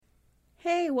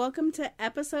Hey, welcome to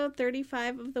episode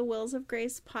 35 of the Wills of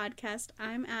Grace podcast.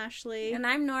 I'm Ashley. And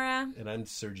I'm Norah. And I'm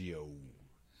Sergio.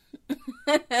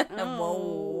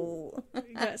 Whoa.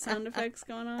 You got sound effects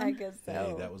going on? I guess so.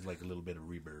 Hey, that was like a little bit of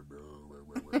reverb.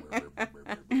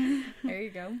 There you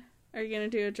go. Are you going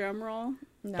to do a drum roll?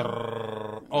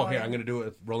 No. Oh, here, I'm going to do it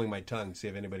with rolling my tongue, see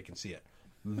if anybody can see it.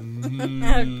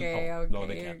 Okay. No,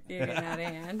 they can't. You're getting out of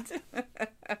hand.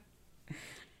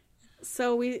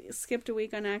 So we skipped a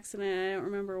week on accident. I don't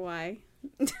remember why.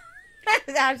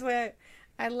 Actually,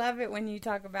 I love it when you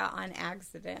talk about on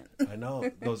accident. I know.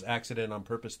 Those accident on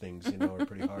purpose things, are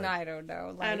pretty hard. No, I don't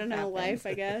know. I don't know. Happens. Life,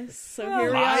 I guess. So Well,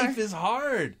 here we are. Life is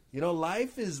hard.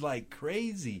 Life is like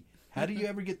crazy. How do you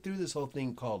ever get through this whole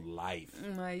thing called life?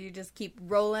 Well, you just keep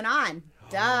rolling on.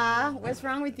 Duh. What's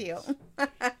wrong with you?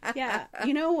 Yeah.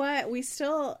 You know what?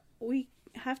 We've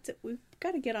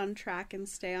got to get on track and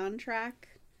stay on track.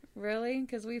 Really?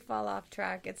 Because we fall off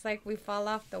track. It's like we fall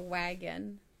off the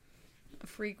wagon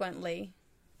frequently.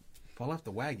 Fall off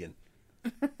the wagon?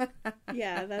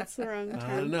 Yeah, that's the wrong term.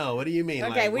 I don't know. What do you mean?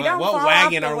 Okay, like, we don't what fall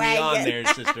wagon off the are we on wagon. there,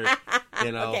 sister?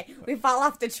 Okay, we fall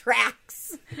off the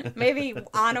tracks. Maybe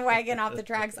on a wagon off the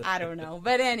tracks. I don't know.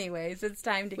 But anyways, it's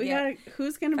time to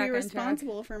Who's going to be back on track.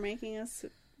 responsible for making us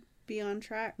be on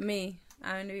track? Me.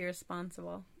 I'm going to be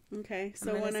responsible. Okay,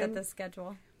 so I'm going when to set the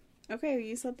schedule. Okay,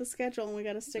 you set the schedule and we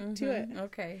got to stick to it.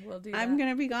 Okay, we'll do that. I'm going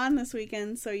to be gone this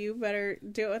weekend, so you better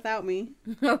do it without me.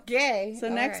 Okay. So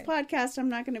all next right. podcast, I'm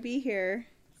not going to be here.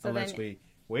 So Unless we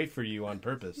wait for you on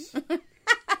purpose.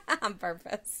 on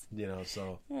purpose.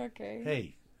 So. Okay.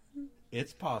 Hey,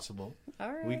 it's possible.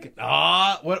 All right. We could.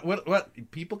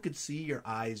 What? People could see your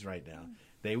eyes right now.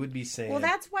 They would be saying, Well,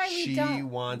 that's why we she don't.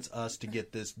 wants us to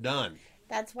get this done.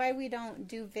 That's why we don't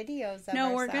do videos of No,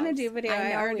 we're ourselves. going to do video.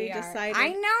 I know already we are. decided. I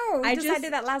know. I We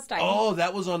decided that last time. Oh,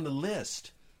 that was on the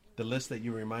list. The list that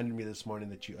you reminded me this morning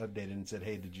that you updated and said,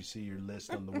 hey, did you see your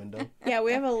list on the window? Yeah,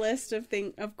 we have a list of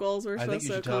goals we're I think supposed you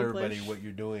to should tell accomplish. everybody what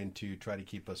you're doing to try to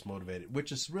keep us motivated,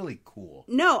 which is really cool.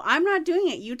 No, I'm not doing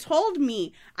it. You told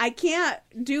me. I can't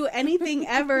do anything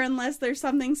ever unless there's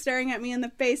something staring at me in the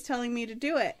face telling me to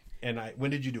do it. And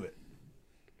when did you do it?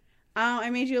 I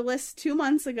made you a list 2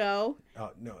 months ago.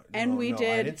 No. And we no.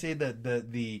 did. I didn't say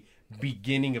the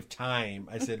beginning of time.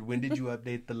 I said, when did you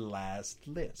update the last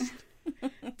list?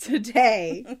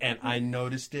 Today. And I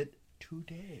noticed it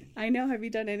today. I know. Have you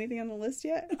done anything on the list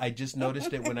yet? I just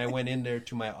noticed it when I went in there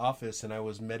to my office and I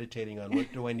was meditating on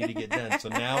what do I need to get done. So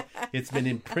now it's been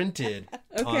imprinted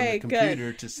on the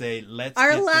computer to say, let's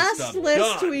Our get this last stuff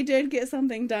list, done. we did get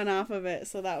something done off of it,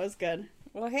 so that was good.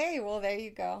 Well, hey, there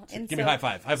you go. And Give me a high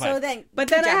five. High five. So then, But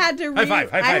then good I job. had to High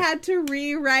five, high five. I had to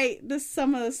rewrite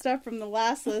some of the stuff from the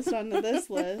last list onto this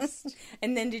list.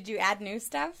 And then did you add new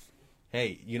stuff?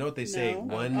 Hey, you know what they say? No.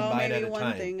 One Oh, bite maybe at a one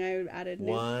time. thing I added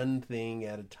new. One thing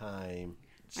at a time.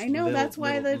 I know, that's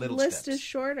why the list steps. is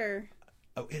shorter.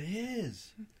 Oh, it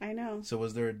is. I know. So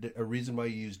was there a reason why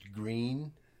you used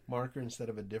green marker instead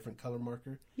of a different color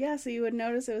marker? Yeah, so you would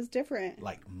notice it was different.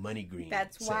 Like money green.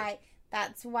 That's say.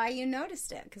 why you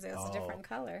noticed it, because it was a different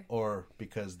color. Or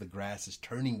because the grass is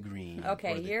turning green.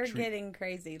 Okay, or the you're tree- getting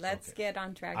crazy. Let's get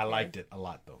on track. I here. liked it a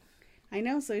lot, though. I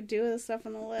know, so do the stuff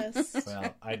on the list.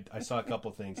 Well, I saw a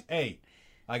couple things. Hey,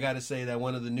 I got to say that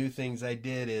one of the new things I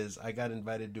did is I got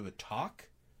invited to a talk,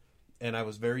 and I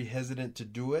was very hesitant to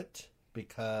do it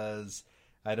because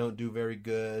I don't do very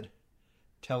good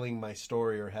telling my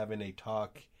story or having a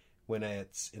talk when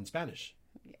it's in Spanish.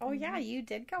 Oh, yeah, you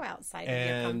did go outside of your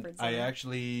And comfort zone. I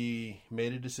actually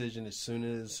made a decision as soon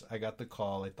as I got the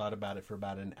call. I thought about it for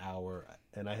about an hour,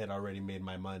 and I had already made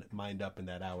my mind up in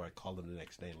that hour. I called them the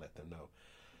next day and let them know.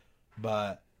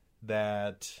 But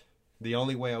that the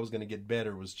only way I was going to get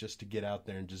better was just to get out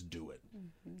there and just do it.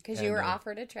 Because you were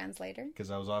offered a translator.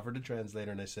 Because I was offered a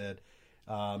translator, and I said,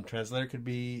 translator could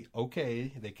be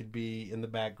okay. They could be in the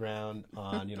background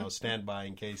on, standby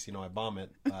in case, I bomb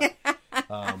it. But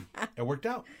it worked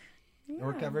out. It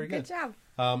worked out very good. Good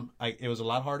job. It was a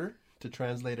lot harder to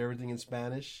translate everything in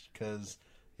Spanish because,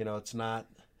 it's not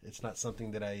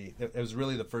something that it was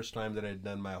really the first time that I'd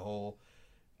done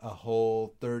a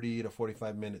whole 30 to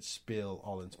 45 minute spiel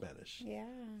all in Spanish. Yeah.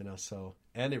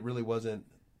 And it really wasn't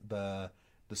the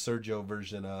Sergio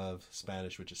version of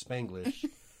Spanish, which is Spanglish,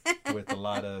 with a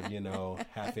lot of,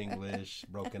 half English,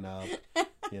 broken up,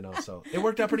 so it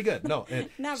worked out pretty good. No.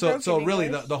 So really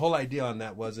the whole idea on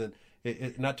that wasn't,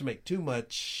 not to make too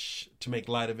much, to make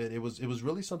light of it. It was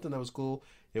really something that was cool.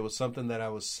 It was something that I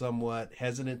was somewhat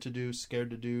hesitant to do, scared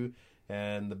to do.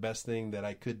 And the best thing that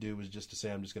I could do was just to say,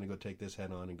 I'm just going to go take this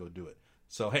head on and go do it.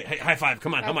 So, hey, high five.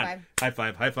 Come on, High come on. five. High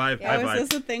five, high five, Oh, high five. is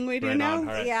this a thing we do Right now? on,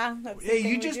 all right. Yeah. That's the Hey,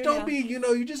 thing you we just do don't now. be,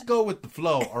 you just go with the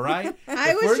flow, all right? I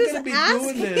If was we're just gonna be asking.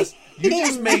 doing this, you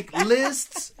just make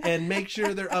lists and make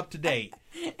sure they're up to date.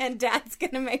 And Dad's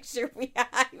going to make sure we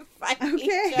high five each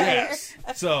Okay. other. Yes.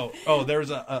 So, there's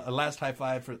a last high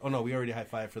five for. Oh no, we already high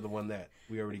five for the one that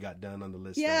we already got done on the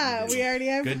list. Yeah, that did. we already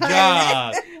have Good five.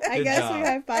 job. I Good guess job. we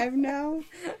high five now.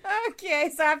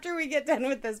 Okay, so after we get done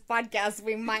with this podcast,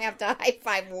 we might have to high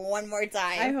five one more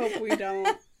time. I hope we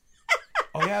don't.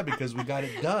 Oh yeah, because we got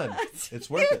it done. It's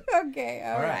worth it. Okay,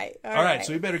 all right. All right.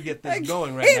 So we better get this Okay,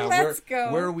 going right now. let's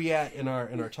go. Where are we at in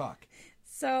our talk?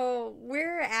 So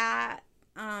we're at,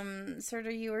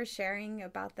 Sergio, you were sharing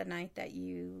about the night that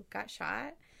you got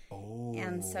shot. Oh.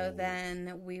 And so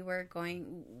then we were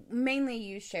going, mainly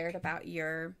you shared about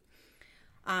your,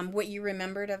 what you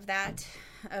remembered of that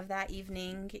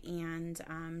evening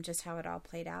and just how it all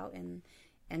played out and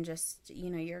just,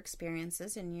 your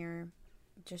experiences and your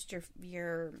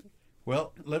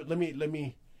Well, let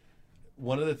me.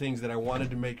 One of the things that I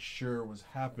wanted to make sure was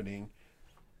happening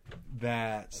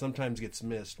that sometimes gets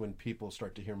missed when people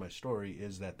start to hear my story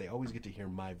is that they always get to hear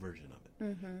my version of it.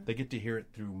 Mm-hmm. They get to hear it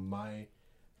through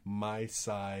my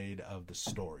side of the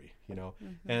story,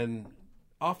 Mm-hmm. And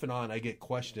off and on I get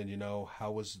questioned,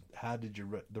 how did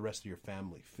the rest of your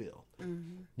family feel?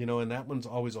 Mm-hmm. And that one's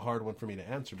always a hard one for me to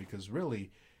answer because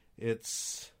really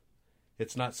it's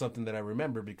not something that I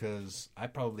remember because I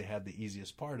probably had the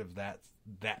easiest part of that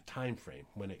time frame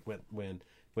when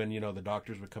the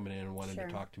doctors were coming in and wanted Sure.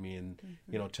 to talk to me and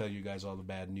Mm-hmm. tell you guys all the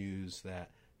bad news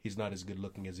that he's not as good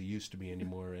looking as he used to be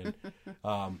anymore and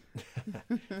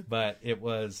but it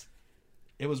was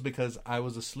because I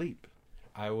was asleep.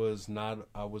 I was not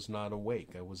awake.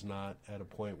 I was not at a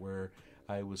point where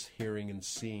I was hearing and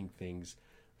seeing things.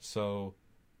 So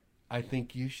I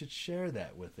think you should share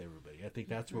that with everybody. I think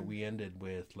that's what we ended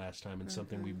with last time, and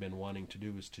something we've been wanting to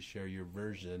do is to share your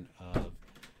version of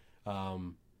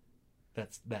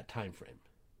that time frame.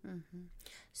 Mm-hmm.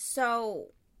 So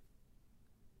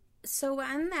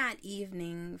on that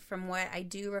evening, from what I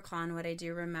do recall and what I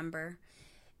do remember,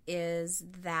 is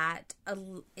that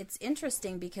it's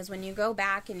interesting because when you go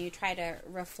back and you try to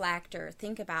reflect or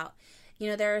think about,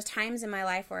 there are times in my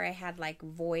life where I had like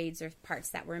voids or parts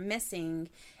that were missing.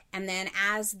 And then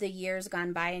as the years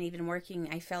gone by and even working,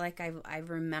 I feel like I've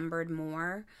remembered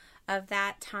more of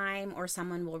that time, or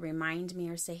someone will remind me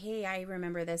or say, hey, I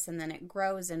remember this. And then it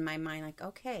grows in my mind like,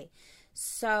 okay.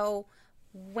 So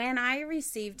when I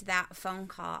received that phone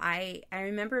call, I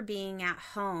remember being at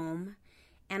home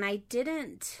and I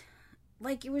didn't,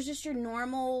 it was just your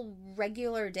normal,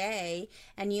 regular day.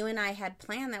 And you and I had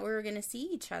planned that we were going to see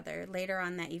each other later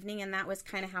on that evening. And that was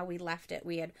kind of how we left it.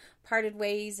 We had parted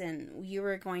ways and you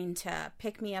were going to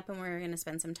pick me up and we were going to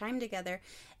spend some time together.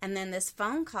 And then this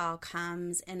phone call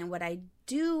comes. And what I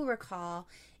do recall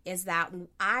is that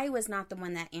I was not the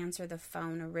one that answered the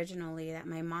phone originally, that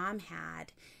my mom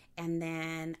had. And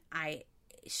then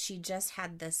she just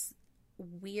had this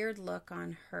weird look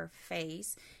on her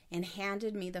face and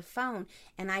handed me the phone,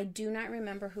 and I do not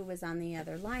remember who was on the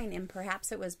other line, and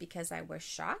perhaps it was because I was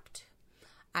shocked.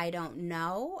 I don't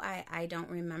know. I don't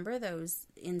remember those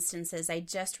instances. I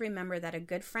just remember that a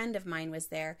good friend of mine was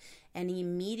there, and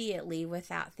immediately,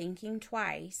 without thinking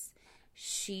twice,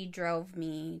 she drove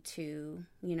me to,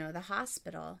 the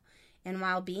hospital. And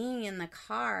while being in the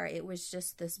car, it was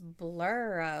just this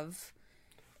blur of...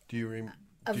 Do you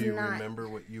remember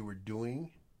what you were doing?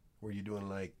 Were you doing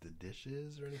like the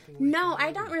dishes or anything? No,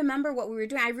 I don't remember what we were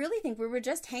doing. I really think we were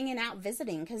just hanging out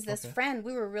visiting because this friend,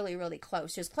 we were really, really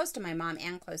close. She was close to my mom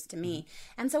and close to me.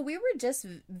 Mm-hmm. And so we were just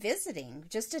visiting,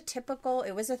 just a typical,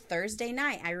 it was a Thursday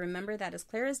night. I remember that as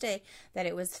clear as day, that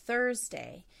it was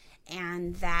Thursday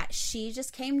and that she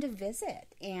just came to visit.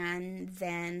 And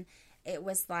then it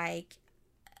was like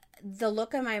the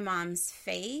look on my mom's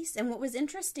face. And what was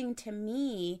interesting to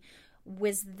me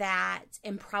was that,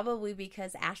 and probably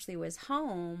because Ashley was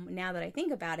home, now that I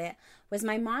think about it, was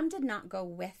my mom did not go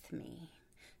with me.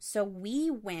 So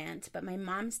we went, but my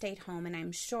mom stayed home, and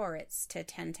I'm sure it's to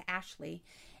attend to Ashley.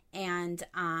 And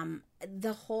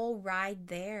the whole ride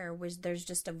there's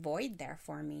just a void there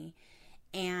for me.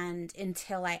 And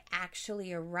until I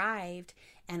actually arrived,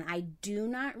 and I do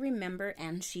not remember,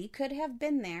 and she could have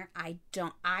been there, I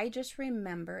just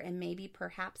remember, and maybe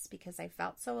perhaps because I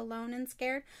felt so alone and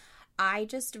scared, I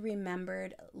just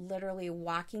remembered literally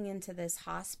walking into this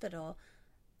hospital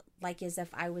like as if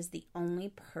I was the only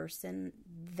person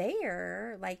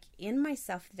there, like in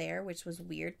myself there, which was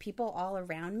weird. People all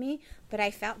around me, but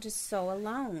I felt just so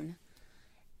alone.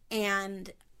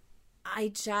 And I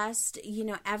just,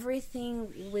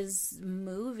 everything was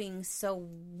moving so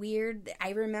weird. I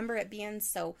remember it being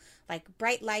so like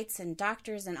bright lights and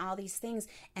doctors and all these things.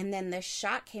 And then the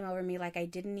shock came over me like I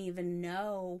didn't even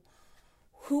know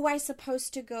who I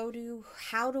supposed to go to.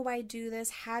 How do I do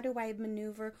this? How do I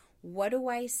maneuver? What do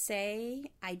I say?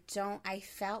 I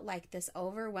felt like this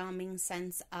overwhelming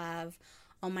sense of,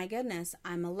 oh my goodness,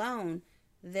 I'm alone.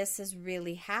 This is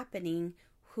really happening.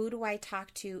 Who do I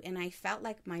talk to? And I felt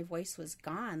like my voice was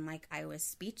gone, like I was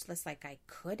speechless, like I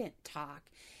couldn't talk.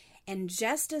 And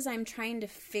just as I'm trying to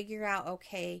figure out,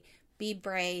 okay, be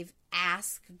brave,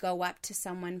 ask, go up to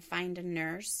someone, find a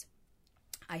nurse,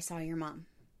 I saw your mom.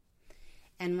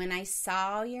 And when I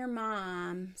saw your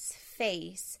mom's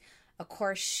face, of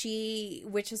course, she,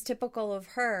 which is typical of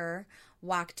her,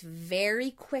 walked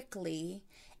very quickly.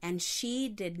 And she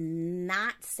did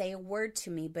not say a word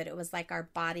to me, but it was like our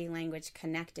body language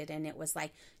connected. And it was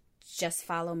like, just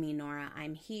follow me, Norah.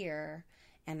 I'm here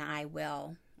and I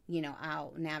will,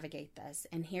 I'll navigate this.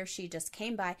 And here she just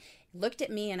came by, looked at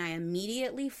me, and I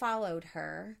immediately followed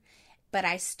her. But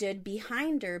I stood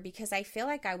behind her because I feel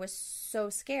like I was so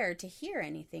scared to hear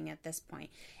anything at this point.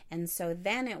 And so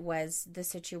then it was the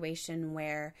situation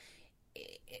where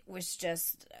it was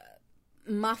just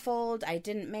muffled. I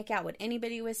didn't make out what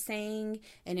anybody was saying,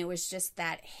 and it was just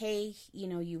that, hey,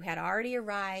 you had already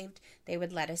arrived, they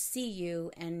would let us see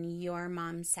you, and your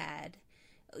mom said,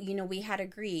 we had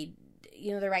agreed,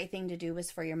 the right thing to do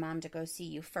was for your mom to go see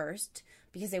you first,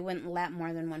 because they wouldn't let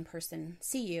more than one person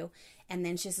see you. And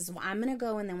then she says, well, I'm going to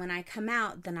go, and then when I come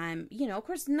out, then I'm, of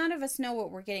course, none of us know what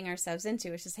we're getting ourselves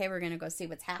into. It's just, hey, we're going to go see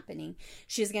what's happening.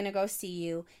 She's going to go see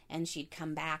you, and she'd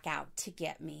come back out to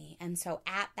get me. And so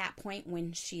at that point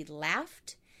when she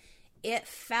left, it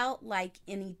felt like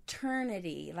an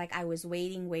eternity, like I was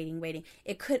waiting.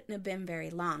 It couldn't have been very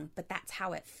long, but that's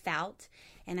how it felt.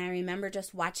 And I remember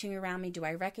just watching around me. Do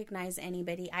I recognize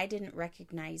anybody? I didn't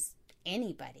recognize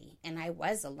anybody, and I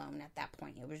was alone at that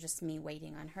point. It was just me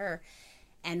waiting on her.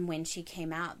 And when she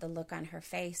came out, the look on her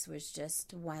face was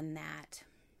just one that,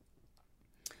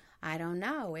 I don't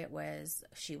know,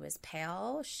 she was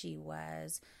pale, she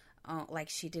was like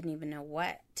she didn't even know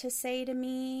what to say to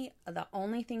me. The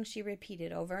only thing she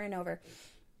repeated over and over,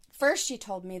 first she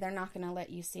told me, they're not going to let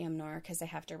you see him, Norah, because they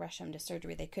have to rush him to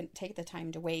surgery. They couldn't take the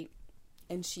time to wait.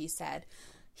 And she said,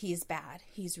 he's bad.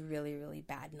 He's really, really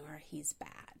bad, Norah. He's bad.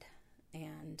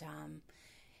 And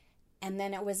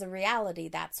then it was a reality.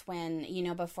 That's when,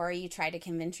 before you try to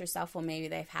convince yourself, well, maybe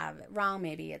they have it wrong.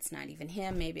 Maybe it's not even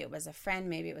him. Maybe it was a friend.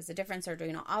 Maybe it was a different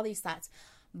surgery, all these thoughts.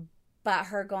 But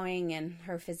her going and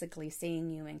her physically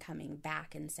seeing you and coming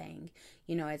back and saying,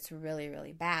 it's really,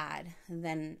 really bad.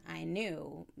 Then I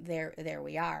knew there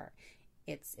we are.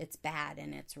 It's bad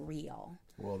and it's real.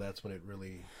 Well, that's when it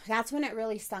really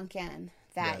sunk in.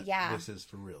 That, this is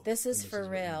for real. This is for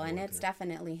real, and it's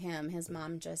definitely him. His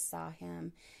mom just saw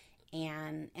him,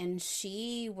 and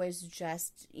she was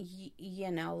just,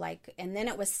 like, and then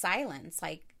it was silence.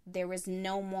 Like there was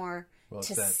no more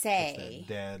to say. It's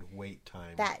that dead wait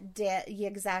time.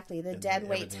 Exactly. The dead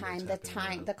wait time.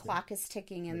 The clock is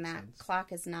ticking, and that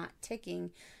clock is not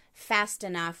ticking fast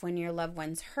enough when your loved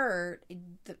one's hurt,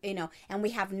 and we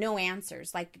have no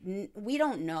answers. Like, we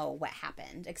don't know what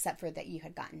happened except for that you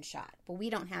had gotten shot, but we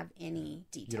don't have any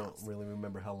details. You don't really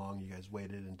remember how long you guys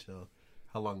waited until,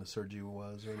 how long the surgery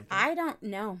was or anything? I don't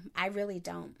know. I really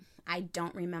don't. I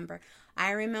don't remember.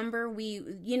 I remember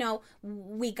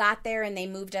we got there and they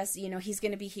moved us, he's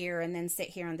going to be here and then sit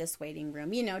here in this waiting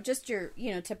room, just your,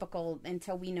 typical,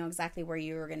 until we know exactly where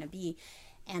you were going to be.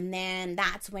 And then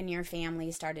that's when your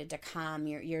family started to come,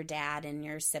 your dad and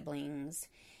your siblings.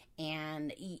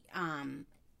 And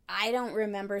I don't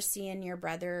remember seeing your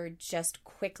brother just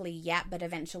quickly yet, but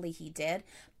eventually he did.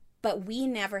 But we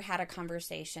never had a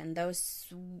conversation.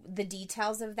 The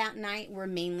details of that night were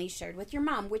mainly shared with your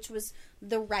mom, which was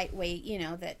the right way,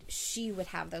 that she would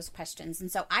have those questions.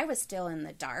 And so I was still in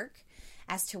the dark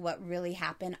as to what really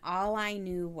happened. All I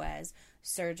knew was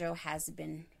Sergio has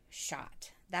been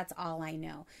shot. That's all I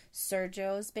know.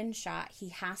 Sergio's been shot. He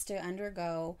has to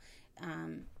undergo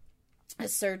a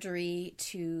surgery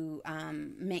to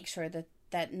make sure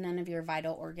that none of your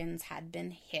vital organs had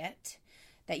been hit,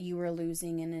 that you were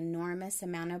losing an enormous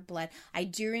amount of blood. I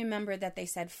do remember that they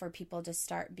said for people to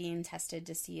start being tested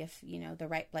to see if, the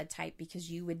right blood type, because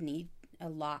you would need a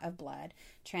lot of blood.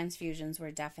 Transfusions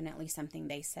were definitely something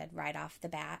they said right off the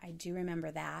bat. I do remember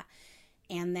that.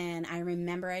 And then I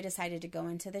remember I decided to go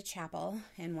into the chapel.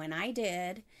 And when I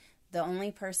did, the only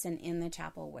person in the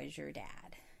chapel was your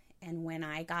dad. And when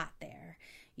I got there,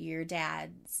 your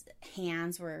dad's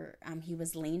hands were, he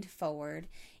was leaned forward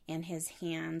and his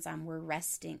hands were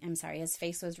resting. I'm sorry, his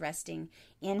face was resting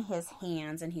in his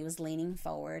hands, and he was leaning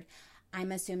forward.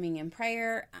 I'm assuming in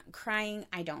prayer, crying,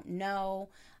 I don't know.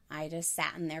 I just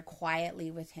sat in there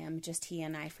quietly with him, just he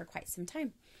and I, for quite some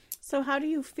time. So how do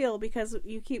you feel? Because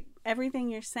everything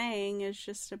you're saying is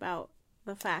just about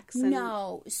the facts. And...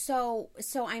 No. So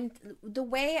I'm, the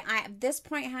way at this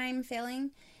point, how I'm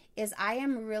feeling is I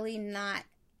am really not,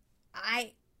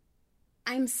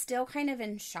 I'm still kind of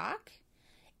in shock.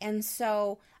 And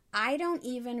so I don't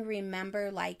even remember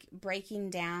like breaking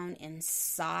down and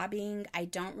sobbing. I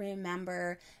don't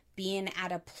remember being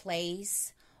at a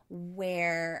place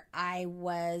where I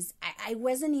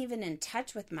wasn't even in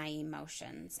touch with my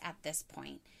emotions at this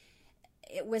point.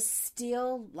 It was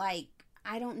still like,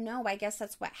 I don't know, I guess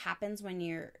that's what happens when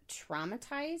you're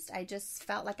traumatized. I just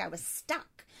felt like I was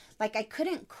stuck. Like I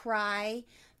couldn't cry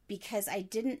because I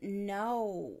didn't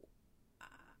know.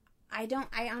 I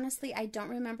honestly don't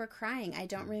remember crying. I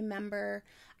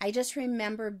just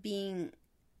remember being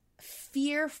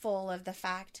fearful of the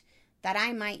fact that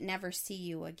I might never see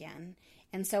you again.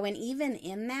 And so, and even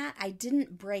in that, I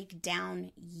didn't break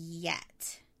down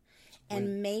yet.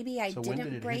 And maybe I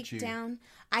didn't break down.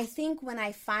 I think when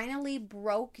I finally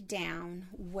broke down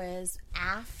was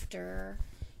after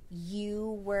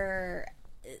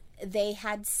they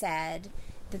had said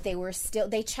that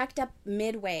they checked up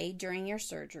midway during your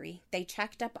surgery. They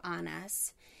checked up on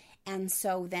us. And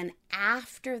so then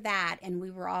after that, and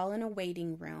we were all in a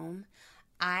waiting room,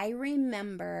 I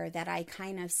remember that I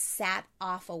kind of sat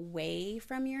off away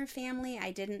from your family.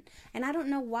 And I don't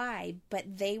know why,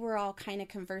 but they were all kind of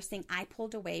conversing. I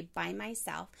pulled away by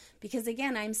myself because,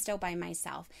 again, I'm still by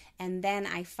myself. And then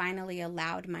I finally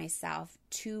allowed myself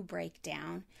to break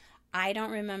down. I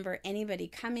don't remember anybody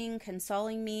coming,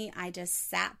 consoling me. I just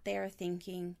sat there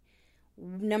thinking,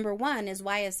 number one is,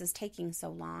 why is this taking so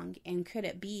long? And could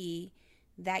it be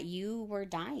that you were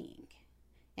dying?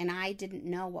 And I didn't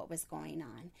know what was going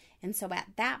on. And so at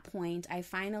that point, I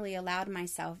finally allowed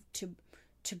myself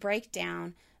to break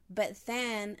down. But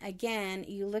then, again,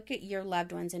 you look at your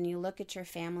loved ones and you look at your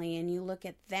family and you look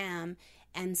at them.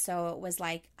 And so it was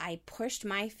like I pushed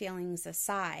my feelings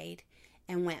aside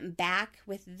and went back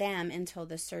with them until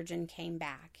the surgeon came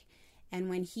back. And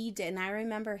when he did, and I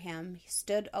remember him, he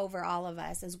stood over all of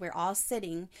us as we're all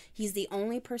sitting. He's the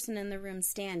only person in the room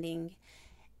standing.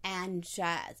 And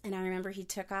I remember he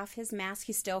took off his mask.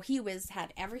 He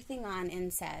had everything on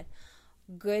and said,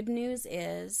 good news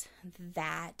is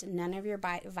that none of your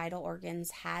vital organs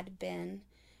had been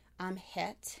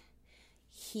hit.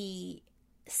 He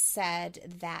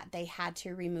said that they had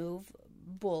to remove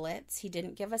bullets. He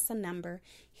didn't give us a number.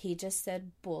 He just said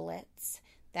bullets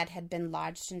that had been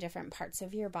lodged in different parts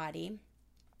of your body,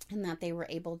 and that they were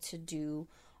able to do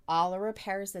all the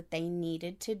repairs that they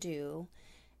needed to do.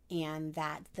 And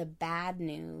that the bad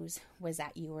news was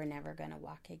that you were never going to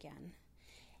walk again.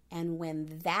 And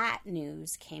when that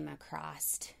news came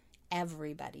across,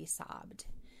 everybody sobbed.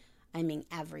 I mean,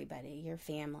 everybody, your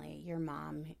family, your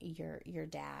mom, your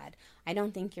dad. I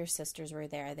don't think your sisters were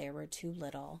there. They were too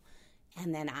little.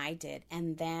 And then I did.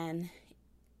 And then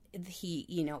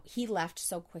he left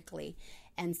so quickly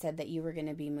and said that you were going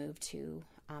to be moved to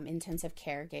intensive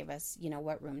care, gave us,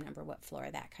 what room number, what floor,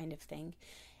 that kind of thing.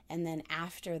 And then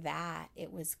after that,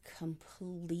 it was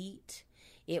complete.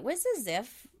 It was as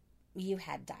if you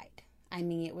had died. I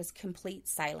mean, it was complete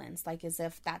silence, like as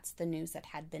if that's the news that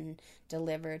had been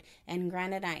delivered. And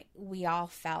granted, we all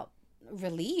felt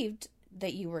relieved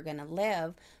that you were going to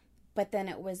live, but then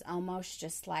it was almost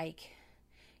just like,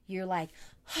 you're like,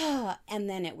 and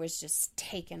then it was just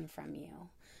taken from you.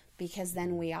 Because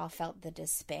then we all felt the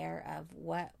despair of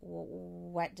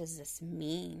what does this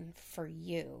mean for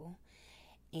you?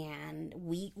 And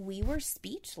we were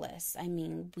speechless. I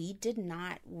mean, we did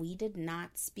not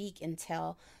speak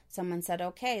until someone said,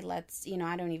 okay, let's,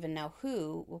 I don't even know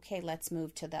who, okay, let's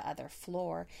move to the other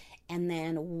floor. And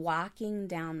then walking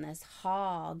down this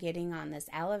hall, getting on this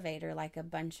elevator like a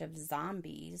bunch of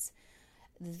zombies,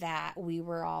 that we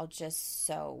were all just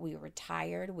we were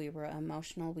tired, we were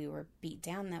emotional, we were beat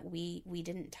down, that we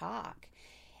didn't talk.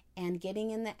 And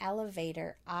getting in the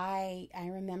elevator, I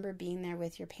remember being there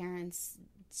with your parents,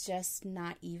 just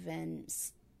not even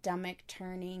stomach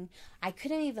turning. I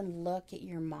couldn't even look at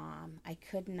your mom. I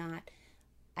could not.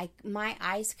 My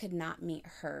eyes could not meet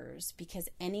hers, because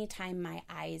anytime my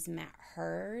eyes met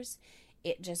hers,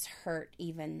 it just hurt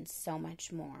even so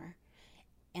much more.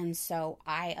 And so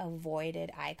I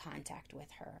avoided eye contact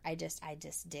with her. I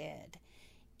just did.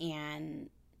 And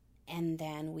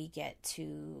then we get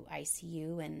to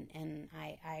ICU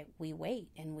and we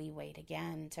wait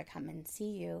again to come and see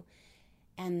you.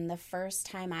 And the first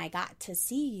time I got to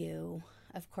see you,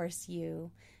 of course,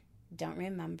 you don't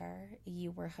remember.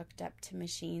 You were hooked up to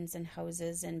machines and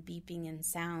hoses and beeping and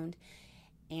sound.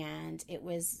 And it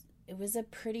was a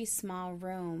pretty small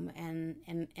room.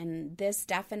 And this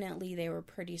definitely they were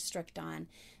pretty strict on,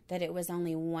 that it was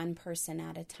only one person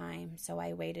at a time. So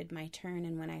I waited my turn.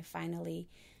 And when I finally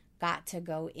got to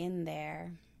go in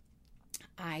there,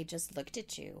 I just looked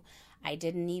at you. I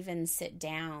didn't even sit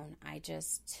down.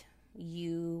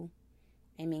 You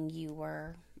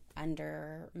were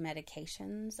under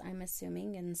medications, I'm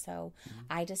assuming. And so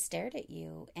I just stared at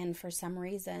you. And for some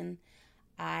reason,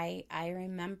 I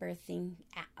remember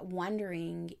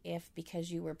wondering if,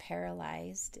 because you were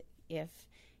paralyzed, if,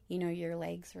 your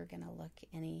legs were going to look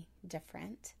any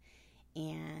different.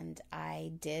 And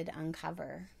I did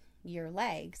uncover your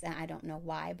legs. And I don't know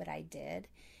why, but I did.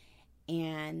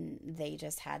 And they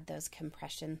just had those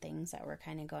compression things that were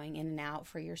kind of going in and out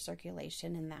for your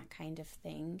circulation and that kind of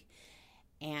thing.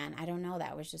 And I don't know,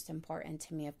 that was just important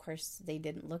to me. Of course, they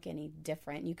didn't look any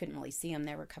different. You couldn't really see them.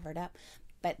 They were covered up.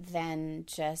 But then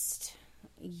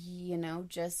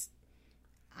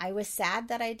I was sad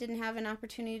that I didn't have an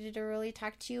opportunity to really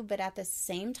talk to you. But at the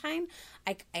same time,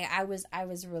 I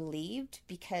was relieved,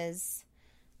 because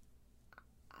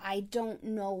I don't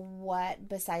know what,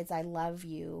 besides I love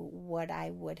you, what I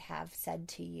would have said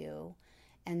to you.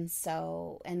 And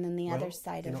then the other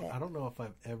side of it. I don't know if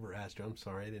I've ever asked you. I'm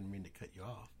sorry, I didn't mean to cut you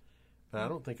off. But I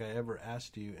don't think I ever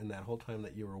asked you in that whole time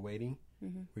that you were waiting,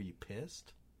 were you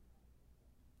pissed?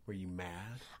 Were you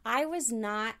mad? I was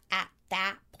not at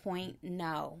that point,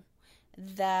 no.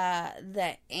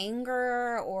 The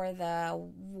anger or the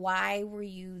why were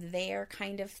you there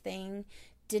kind of thing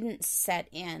didn't set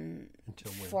in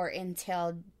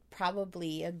until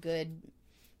probably a good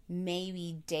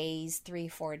maybe days,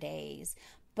 3-4 days.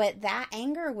 But that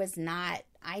anger was not,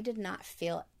 I did not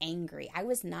feel angry. I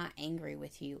was not angry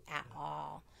with you at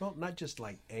all. Well, not just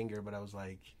like anger, but I was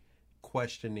like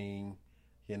questioning,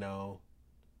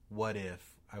 what if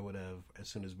I would have, as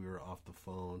soon as we were off the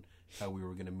phone, how we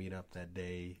were going to meet up that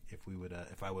day, if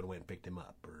I would have went and picked him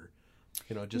up, or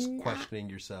just questioning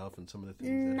yourself and some of the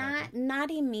things that happened. Not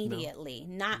immediately.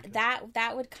 No? Not okay.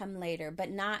 That would come later, but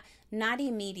not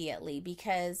immediately,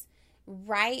 because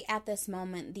right at this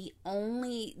moment, the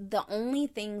only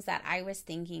things that I was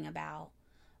thinking about,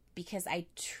 because I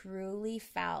truly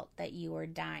felt that you were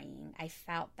dying. I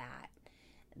felt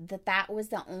that was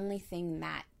the only thing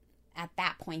that at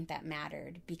that point that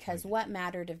mattered, because what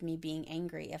mattered of me being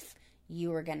angry if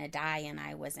you were going to die and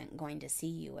I wasn't going to see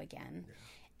you again. Yeah.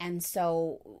 And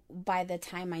so by the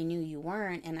time I knew you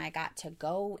weren't and I got to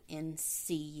go and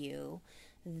see you,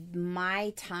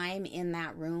 my time in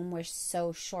that room was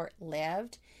so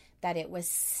short-lived that it was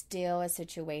still a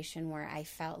situation where I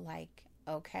felt like,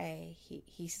 okay,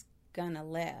 he's going to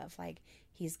live. Like,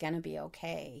 he's going to be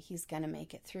okay. He's going to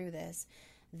make it through this.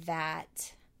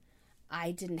 That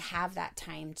I didn't have that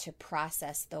time to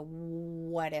process the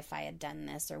what if I had done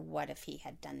this or what if he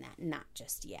had done that. Not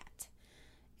just yet.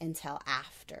 Until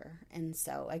after. And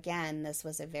so again, this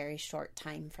was a very short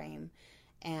time frame,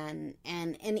 and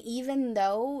even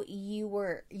though you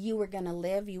were going to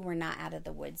live, you were not out of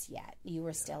the woods yet. You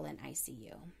were still in ICU.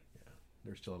 Yeah,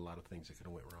 there's still a lot of things that could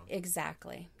have went wrong.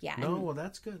 Exactly. Yeah. No, well,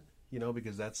 that's good.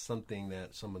 Because that's something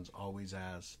that someone's always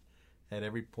asked at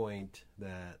every point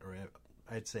that, or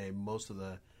I'd say most of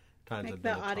the times I've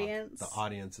been the audience. The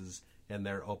audience is, and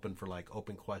they're open for like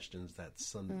open questions.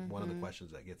 That's one of the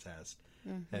questions that gets asked.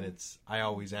 Mm-hmm. And I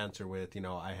always answer with,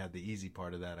 I had the easy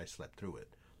part of that. I slept through it.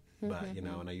 But,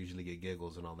 and I usually get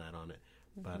giggles and all that on it.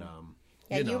 But,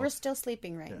 you were still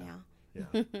sleeping now.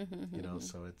 Yeah.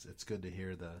 So it's good to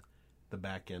hear the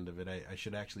back end of it. I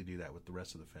should actually do that with the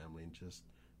rest of the family and just,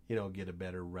 get a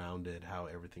better rounded how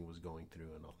everything was going through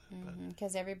and all that.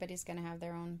 Because everybody's going to have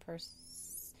their own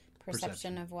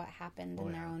perception of what happened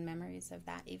and their own memories of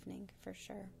that evening, for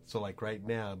sure. So like right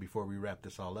now, before we wrap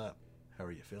this all up, how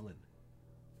are you feeling?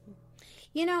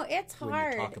 It's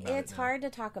hard. It's hard to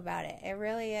talk about it. It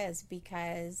really is,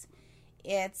 because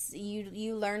it's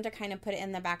you learn to kind of put it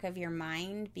in the back of your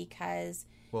mind, because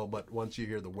but once you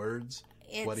hear the words,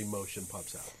 what emotion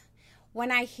pops out? When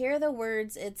I hear the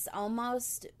words, it's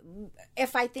almost,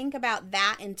 if I think about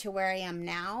that into where I am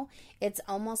now, it's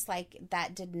almost like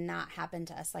that did not happen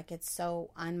to us. Like, it's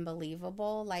so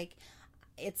unbelievable. Like,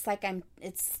 it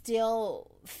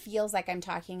still feels like I'm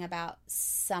talking about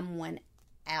someone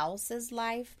else's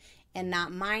life and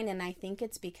not mine. And I think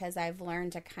it's because I've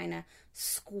learned to kind of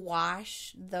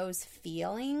squash those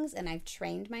feelings, and I've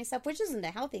trained myself, which isn't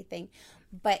a healthy thing,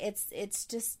 but it's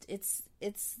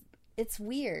it's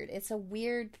weird. It's a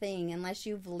weird thing. Unless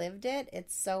you've lived it,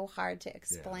 it's so hard to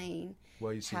explain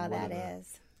well, you see, how that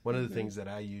is. One of the things that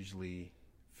I usually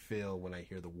feel when I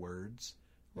hear the words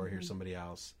or hear somebody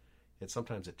else,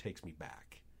 sometimes it takes me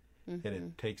back. And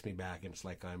it takes me back, and it's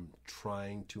like I'm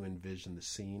trying to envision the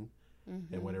scene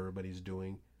and what everybody's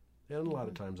doing. And a lot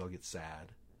of times I'll get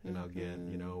sad, and I'll get,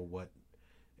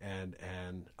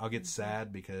 and I'll get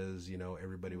sad because,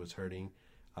 everybody was hurting.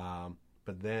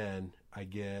 But then I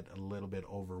get a little bit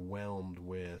overwhelmed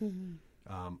with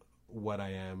what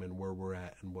I am and where we're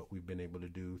at and what we've been able to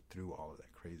do through all of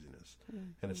that craziness.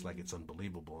 And it's like, it's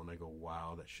unbelievable. And I go,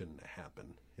 wow, that shouldn't have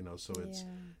happened. So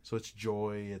it's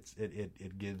joy.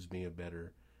 It gives me a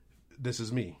better, this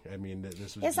is me. I mean,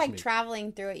 this was it's like me.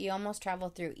 Traveling through it. You almost travel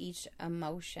through each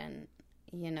emotion,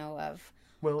 of.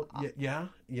 Well, yeah.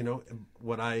 It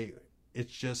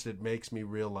makes me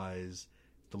realize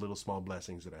the little small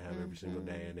blessings that I have every single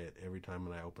day. And every time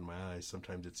when I open my eyes,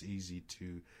 sometimes it's easy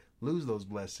to lose those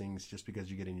blessings just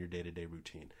because you get in your day-to-day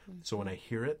routine. So when I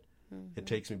hear it, it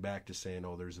takes me back to saying,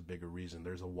 oh, there's a bigger reason.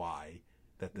 There's a why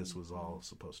that this was all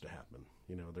supposed to happen.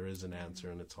 There is an answer,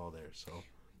 and it's all there. So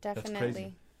definitely. That's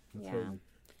crazy. That's crazy.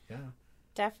 Yeah.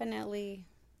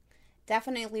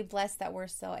 Definitely blessed that we're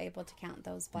still able to count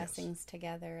those blessings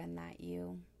together, and that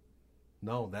you.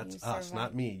 No, that's us,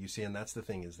 not me. You see, and that's the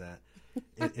thing, is that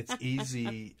it's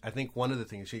easy. I think one of the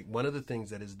things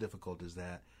that is difficult is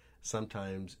that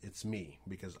sometimes it's me,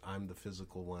 because I'm the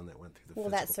physical one that went through the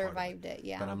physical that survived it.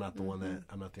 Yeah, but I'm not the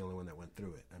I'm not the only one that went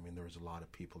through it. I mean, there was a lot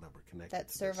of people that were connected that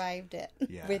to survived this.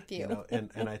 it with you.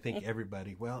 And I think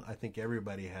everybody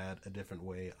had a different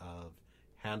way of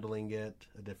handling it,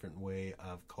 a different way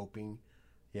of coping,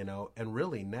 and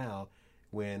really now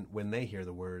when they hear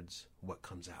the words, what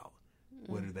comes out?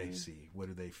 What do they see? What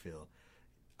do they feel?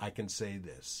 I can say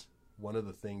this. One of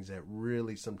the things that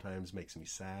really sometimes makes me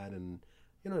sad, and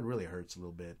it really hurts a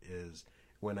little bit, is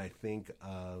when I think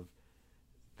of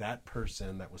that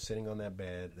person that was sitting on that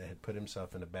bed that had put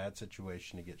himself in a bad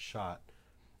situation to get shot,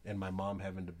 and my mom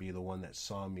having to be the one that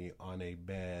saw me on a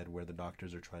bed where the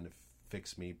doctors are trying to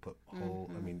fix me, put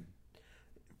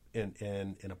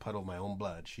in a puddle of my own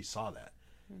blood. She saw that.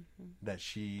 That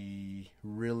she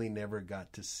really never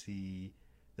got to see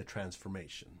the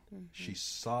transformation. She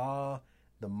saw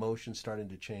the motion starting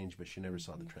to change, but she never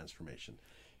saw the transformation.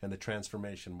 And the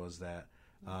transformation was that,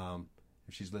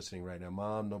 if she's listening right now,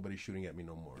 Mom, nobody's shooting at me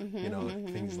no more.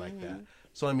 Things like that.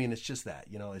 So, I mean, it's just that,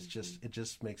 it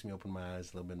just makes me open my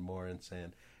eyes a little bit more and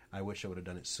saying, I wish I would have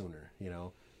done it sooner,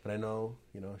 But I know,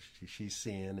 she's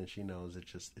seeing, and she knows it's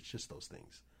just those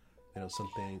things.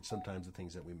 Sometimes the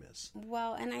things that we miss.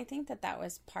 Well, and I think that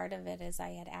was part of it, as I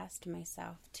had asked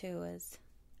myself too, is.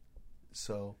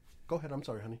 So, go ahead. I'm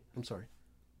sorry, honey. I'm sorry.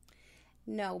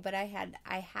 No, but I had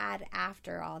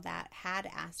after all that had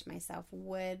asked myself,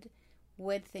 was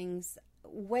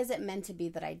it meant to be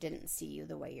that I didn't see you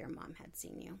the way your mom had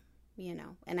seen you,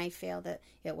 And I feel that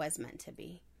it was meant to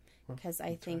be, because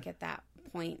I think at that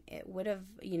point it would have,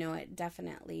 it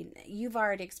definitely. You've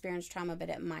already experienced trauma, but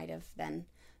it might have then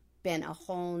been a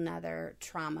whole nother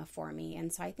trauma for me.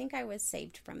 And so I think I was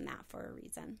saved from that for a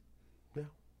reason. Yeah.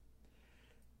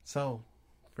 So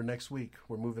for next week,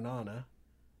 we're moving on, huh?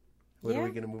 What are we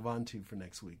going to move on to for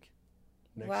next week?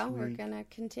 We're going to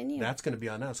continue. That's going to be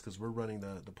on us, because we're running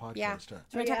the podcast. Yeah. So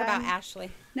we're going to talk about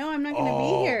Ashley. No, I'm not going to be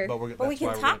here. But we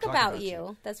can talk about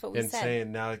you. That's what we said. And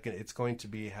saying now it's going to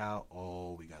be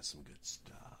we got some good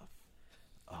stuff.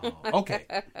 Oh, okay.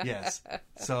 Yes.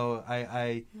 So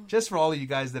I just for all of you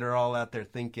guys that are all out there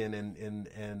thinking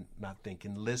and not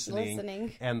thinking,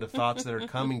 listening, and the thoughts that are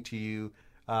coming to you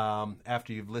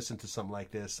after you've listened to something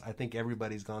like this, I think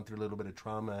everybody's gone through a little bit of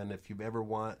trauma, and if you ever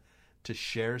want to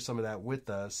share some of that with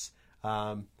us,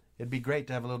 it'd be great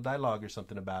to have a little dialogue or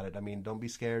something about it. I mean, don't be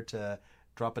scared to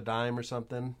drop a dime or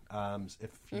something.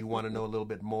 If you want to know a little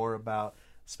bit more about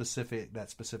that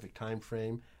specific time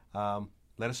frame,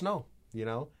 let us know. You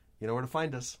know where to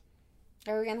find us.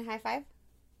 Are we going to high five?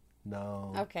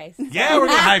 No. Okay. Yeah, we're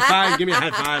going to high five. Give me a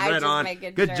high five. Right on.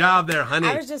 Good job there, honey.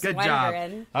 I was just Good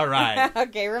wondering. job. All right.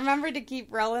 Okay, remember to keep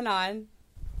rolling on.